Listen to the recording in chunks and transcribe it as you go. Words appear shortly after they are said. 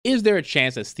Is there a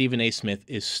chance that Stephen A. Smith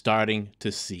is starting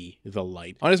to see the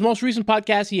light? On his most recent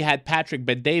podcast, he had Patrick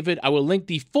Bet-David. I will link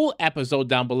the full episode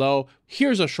down below.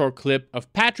 Here's a short clip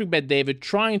of Patrick Bet-David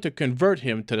trying to convert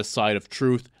him to the side of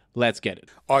truth. Let's get it.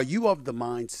 Are you of the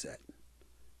mindset,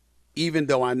 even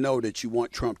though I know that you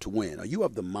want Trump to win, are you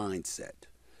of the mindset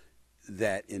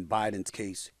that in Biden's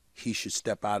case, he should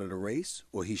step out of the race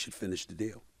or he should finish the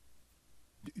deal?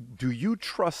 Do you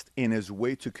trust in his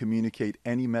way to communicate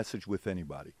any message with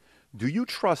anybody? Do you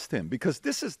trust him? Because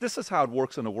this is how it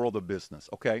works in the world of business,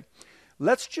 okay?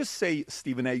 Let's just say,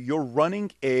 Stephen A., you're running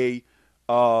a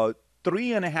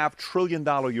 $3.5 trillion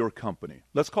a year company.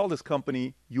 Let's call this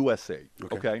company USA,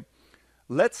 okay?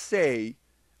 Let's say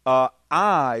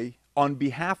I, on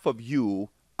behalf of you,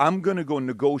 I'm going to go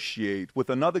negotiate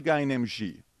with another guy named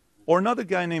G or another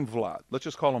guy named Vlad. Let's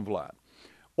just call him Vlad.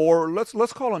 Or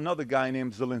let's call another guy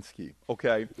named Zelensky,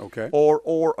 okay? Okay.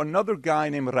 Or another guy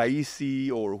named Raisi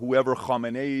or whoever,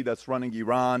 Khamenei, that's running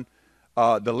Iran,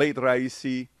 the late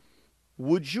Raisi.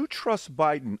 Would you trust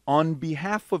Biden on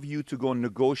behalf of you to go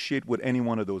negotiate with any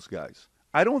one of those guys?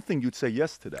 I don't think you'd say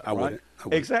yes to that, I right? wouldn't.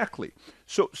 Exactly.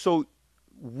 So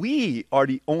we are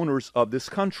the owners of this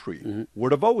country. We're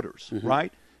the voters,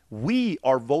 right? We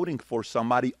are voting for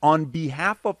somebody on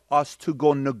behalf of us to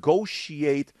go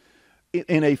negotiate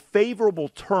in a favorable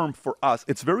term for us.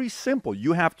 It's very simple.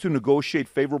 You have to negotiate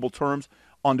favorable terms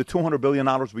on the $200 billion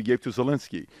we gave to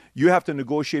Zelensky. You have to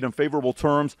negotiate in favorable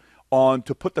terms on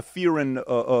to put the fear in,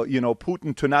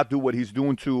 Putin to not do what he's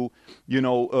doing to,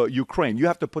 Ukraine. You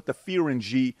have to put the fear in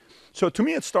G. So to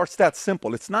me, it starts that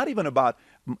simple. It's not even about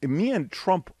me and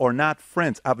Trump are not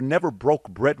friends. I've never broke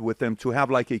bread with him to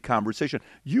have like a conversation.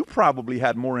 You probably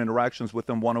had more interactions with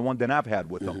him one-on-one than I've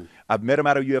had with him. I've met him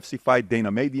at a UFC fight.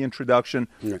 Dana made the introduction.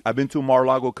 I've been to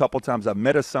Mar-a-Lago a couple times. I've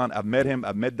met his son. I've met him.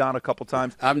 I've met Don a couple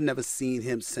times. I've never seen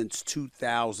him since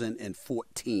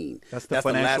 2014. That's the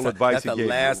financial advice he gave me.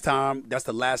 That's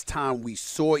the last time we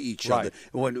saw each other.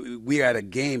 When we were at a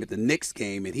game, at the Knicks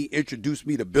game, and he introduced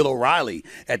me to Bill O'Reilly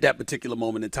at that particular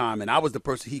moment in time. And I was the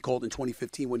person he called in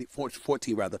 2014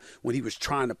 when he was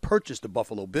trying to purchase the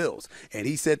Buffalo Bills. And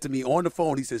he said to me on the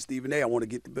phone, he said, Stephen A., I want to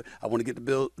get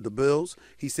the Bills.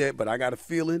 He said, but I got a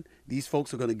feeling these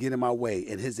folks are going to get in my way.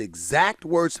 And his exact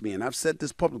words to me, and I've said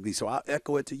this publicly, so I'll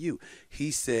echo it to you.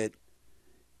 He said,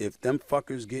 if them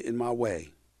fuckers get in my way,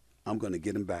 I'm going to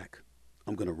get them back.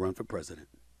 I'm going to run for president.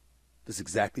 That's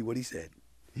exactly what he said.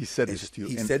 He said this to you.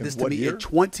 He said this to me year? in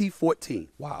 2014.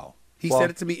 Wow. He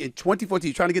said it to me in 2014. He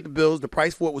was trying to get the Bills. The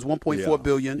price for it was $1.4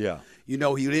 billion. Yeah. He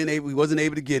wasn't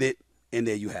able to get it, and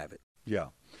there you have it. Yeah.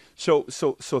 So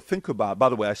think about, by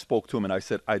the way, I spoke to him and I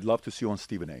said, I'd love to see you on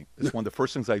Stephen A. It's one of the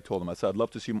first things I told him. I said, I'd love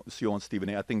to see you on Stephen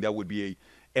A. I think that would be a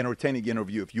entertaining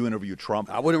interview if you interview Trump.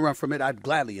 I wouldn't run from it. I'd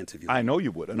gladly interview him. I know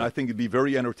you would. And I think it'd be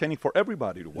very entertaining for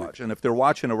everybody to watch. And if they're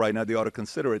watching it right now, they ought to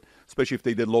consider it, especially if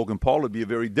they did Logan Paul. It'd be a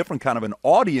very different kind of an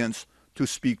audience to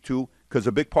speak to because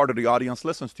a big part of the audience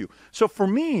listens to you. So for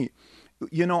me,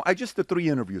 I just did 3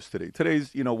 interviews today.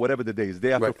 Today's, whatever the day is,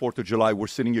 day after 4th of July, we're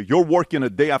sitting here. You're working a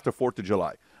day after 4th of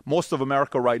July. Most of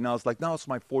America right now is like, no, it's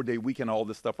my 4-day weekend, all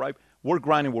this stuff, right? We're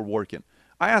grinding, we're working.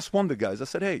 I asked one of the guys, I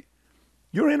said, hey,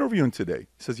 you're interviewing today.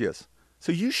 He says, yes.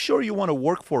 So you sure you want to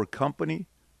work for a company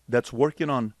that's working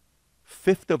on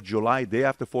 5th of July, day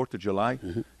after 4th of July?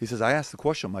 He says, I asked the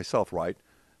question myself, right?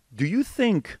 Do you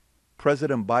think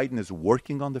President Biden is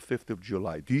working on the 5th of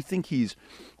July? Do you think he's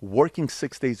working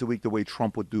 6 days a week the way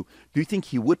Trump would do? Do you think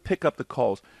he would pick up the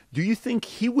calls? Do you think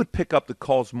he would pick up the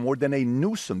calls more than a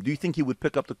Newsom? Do you think he would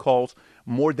pick up the calls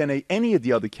more than any of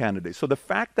the other candidates? So the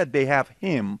fact that they have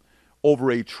him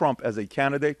over a Trump as a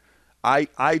candidate,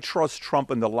 I trust Trump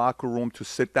in the locker room to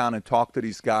sit down and talk to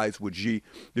these guys with G.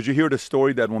 Did you hear the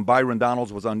story that when Byron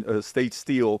Donalds was on State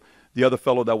Steel, the other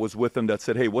fellow that was with him that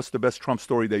said, hey, what's the best Trump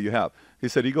story that you have? He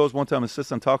said he goes one time and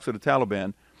sits and talks to the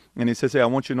Taliban, and he says, hey, I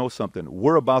want you to know something.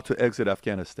 We're about to exit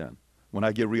Afghanistan when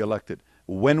I get reelected.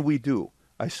 When we do,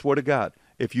 I swear to God,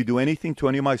 if you do anything to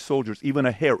any of my soldiers, even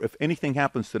a hair, if anything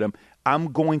happens to them,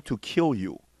 I'm going to kill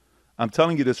you. I'm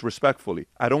telling you this respectfully.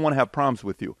 I don't want to have problems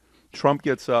with you. Trump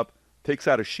gets up, takes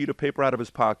out a sheet of paper out of his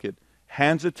pocket,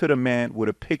 hands it to the man with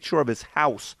a picture of his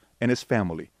house and his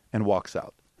family, and walks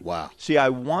out. Wow. See, I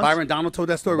want Byron Donald told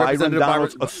that story. Byron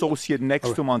Donald's associate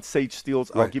next to him on Sage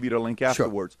Steele's, I'll give you the link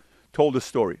afterwards, told the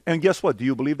story. And guess what? Do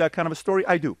you believe that kind of a story?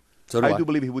 I do. I do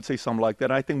believe he would say something like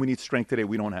that. I think we need strength today.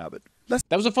 We don't have it.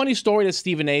 That was a funny story that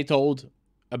Stephen A. told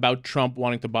about Trump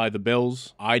wanting to buy the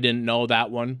Bills. I didn't know that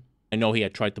one. I know he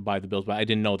had tried to buy the Bills, but I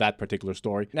didn't know that particular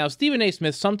story. Now, Stephen A.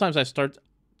 Smith, sometimes I start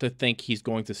to think he's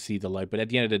going to see the light, but at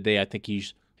the end of the day, I think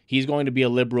he's going to be a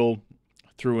liberal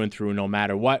through and through, no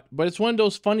matter what. But it's one of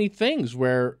those funny things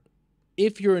where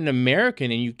if you're an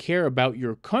American and you care about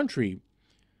your country,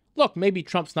 look, maybe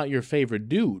Trump's not your favorite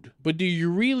dude, but do you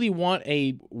really want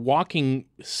a walking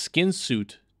skin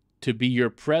suit to be your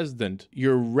president,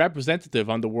 your representative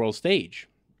on the world stage?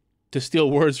 To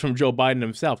steal words from Joe Biden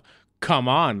himself. Come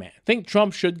on, man. I think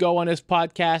Trump should go on his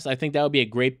podcast. I think that would be a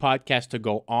great podcast to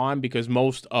go on because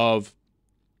most of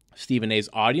Stephen A's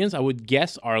audience, I would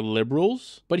guess, are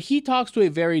liberals. But he talks to a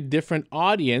very different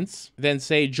audience than,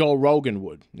 say, Joe Rogan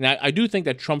would. Now, I do think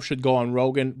that Trump should go on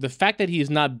Rogan. The fact that he's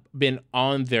not been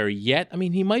on there yet, I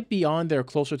mean, he might be on there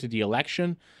closer to the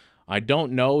election. I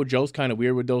don't know. Joe's kind of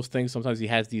weird with those things. Sometimes he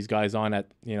has these guys on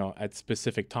at, at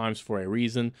specific times for a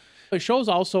reason. The show's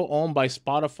also owned by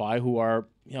Spotify, who are,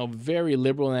 very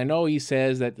liberal. And I know he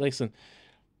says that, listen,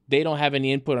 they don't have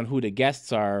any input on who the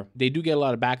guests are. They do get a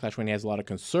lot of backlash when he has a lot of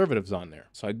conservatives on there.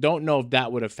 So I don't know if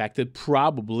that would affect it.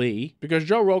 Probably. Because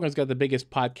Joe Rogan's got the biggest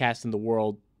podcast in the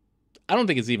world. I don't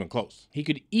think it's even close. He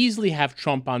could easily have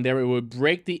Trump on there. It would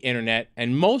break the internet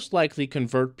and most likely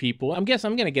convert people. I'm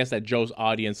going to guess that Joe's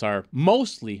audience are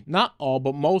mostly, not all,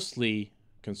 but mostly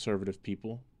conservative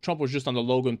people. Trump was just on the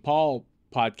Logan Paul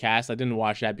podcast. I didn't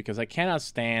watch that because I cannot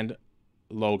stand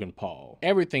Logan Paul.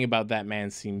 Everything about that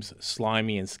man seems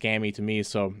slimy and scammy to me,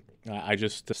 so I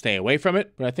just stay away from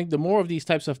it. But I think the more of these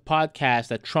types of podcasts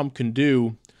that Trump can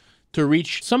do to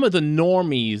reach some of the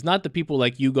normies, not the people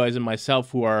like you guys and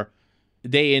myself who are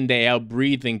day in, day out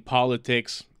breathing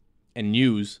politics and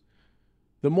news,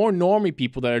 the more normie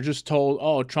people that are just told,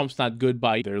 oh, Trump's not good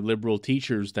by their liberal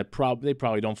teachers that they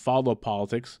probably don't follow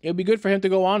politics, it would be good for him to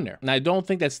go on there. And I don't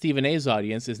think that Stephen A's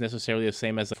audience is necessarily the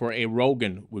same as for a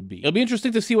Rogan would be. It'll be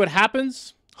interesting to see what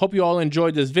happens. Hope you all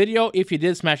enjoyed this video. If you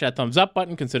did, smash that thumbs up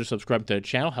button. Consider subscribing to the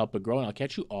channel. Help it grow. And I'll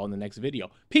catch you all in the next video.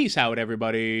 Peace out,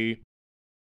 everybody.